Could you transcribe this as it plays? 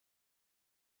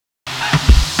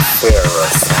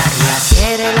FerRosario. De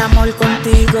hacer el amor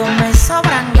contigo me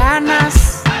sobran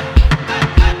ganas.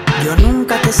 Yo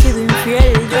nunca te he sido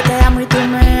infiel, yo te amo y tú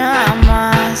me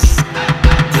amas.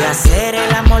 De hacer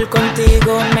el amor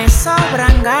contigo me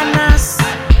sobran ganas.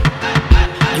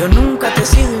 Yo nunca te he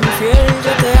sido infiel,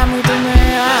 yo te amo y tú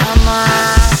me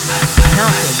amas. No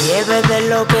te lleves de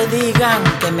lo que digan,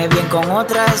 que me ven con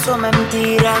otra, eso es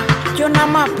mentira. Yo nada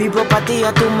más vivo pa' ti,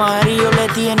 a tu marido le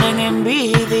tienen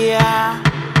envidia.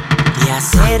 De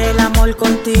hacer el amor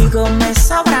contigo me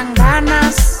sobran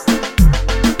ganas.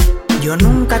 Yo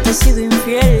nunca te he sido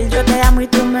infiel, yo te amo y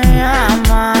tú me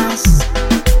amas.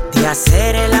 De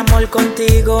hacer el amor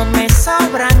contigo me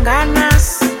sobran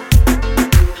ganas.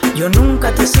 Yo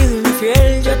nunca te he sido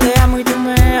infiel, yo te amo y tú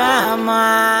me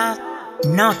amas.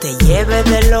 No te lleves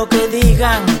de lo que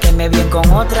digan, que me ven con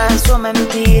otra, eso es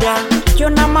mentira. Yo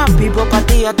nada más vivo pa'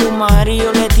 ti, a tu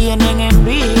marido le tienen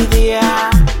envidia.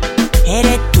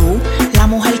 Eres tú, la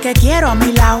mujer que quiero a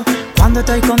mi lado. Cuando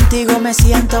estoy contigo me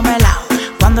siento melao.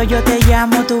 Cuando yo te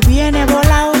llamo tú vienes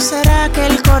volado. ¿Será que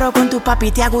el coro con tu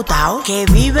papi te ha gustado? Que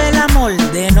vive el amor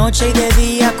de noche y de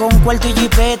día, con cuarto y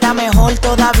jipeta mejor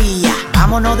todavía.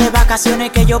 Vámonos de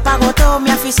vacaciones que yo pago todo.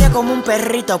 Me aficié como un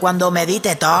perrito cuando me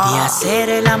diste todo. De hacer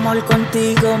el amor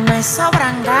contigo me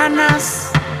sobran ganas.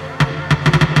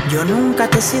 Yo nunca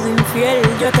te he sido infiel,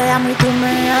 yo te amo y tú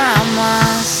me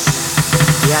amas.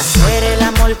 De hacer el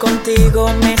amor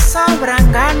contigo me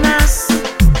sobran ganas.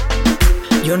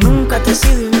 Yo nunca te he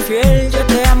sido infiel, yo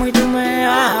te amo y tú me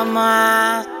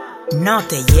amas. No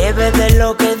te lleves de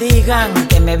lo que digan,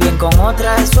 que me ven con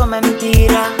otra, eso es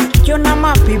mentira. Yo nada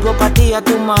más vivo pa' ti, a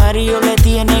tu marido le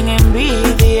tienen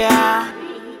envidia.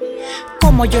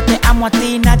 Como yo te amo a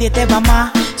ti, nadie te va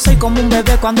más. Soy como un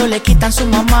bebé cuando le quitan su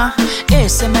mamá.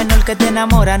 Ese menor que te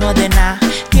enamora no es de nada.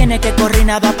 Tiene que correr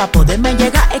nada pa' poderme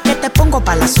llegar. Es que te pongo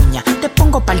pa' las uñas, te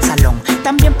pongo pa' el salón,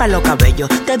 también pa' los cabellos,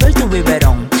 te doy tu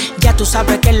biberón. Ya tú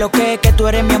sabes qué es lo que tú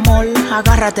eres mi amor.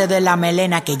 Agárrate de la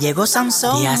melena que llegó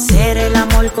Sansón. De hacer el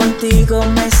amor contigo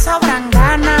me sobran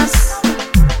ganas.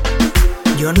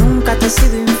 Yo nunca te he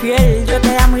sido infiel, yo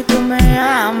te amo y tú me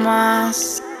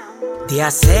amas. De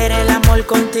hacer el amor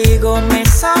contigo me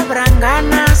sobran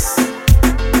ganas.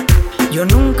 Yo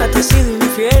nunca te he sido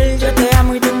infiel, yo te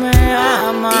amo y tú me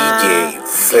amas. DJ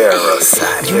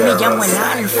FerRosario. Yo me llamo el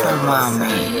Alfa,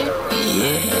 mami.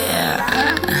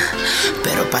 Yeah.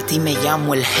 Pero pa' ti me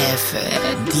llamo el jefe.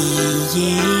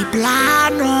 DJ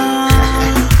Plano.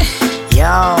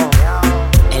 Yo,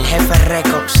 el jefe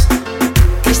Records.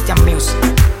 Christian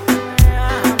Music.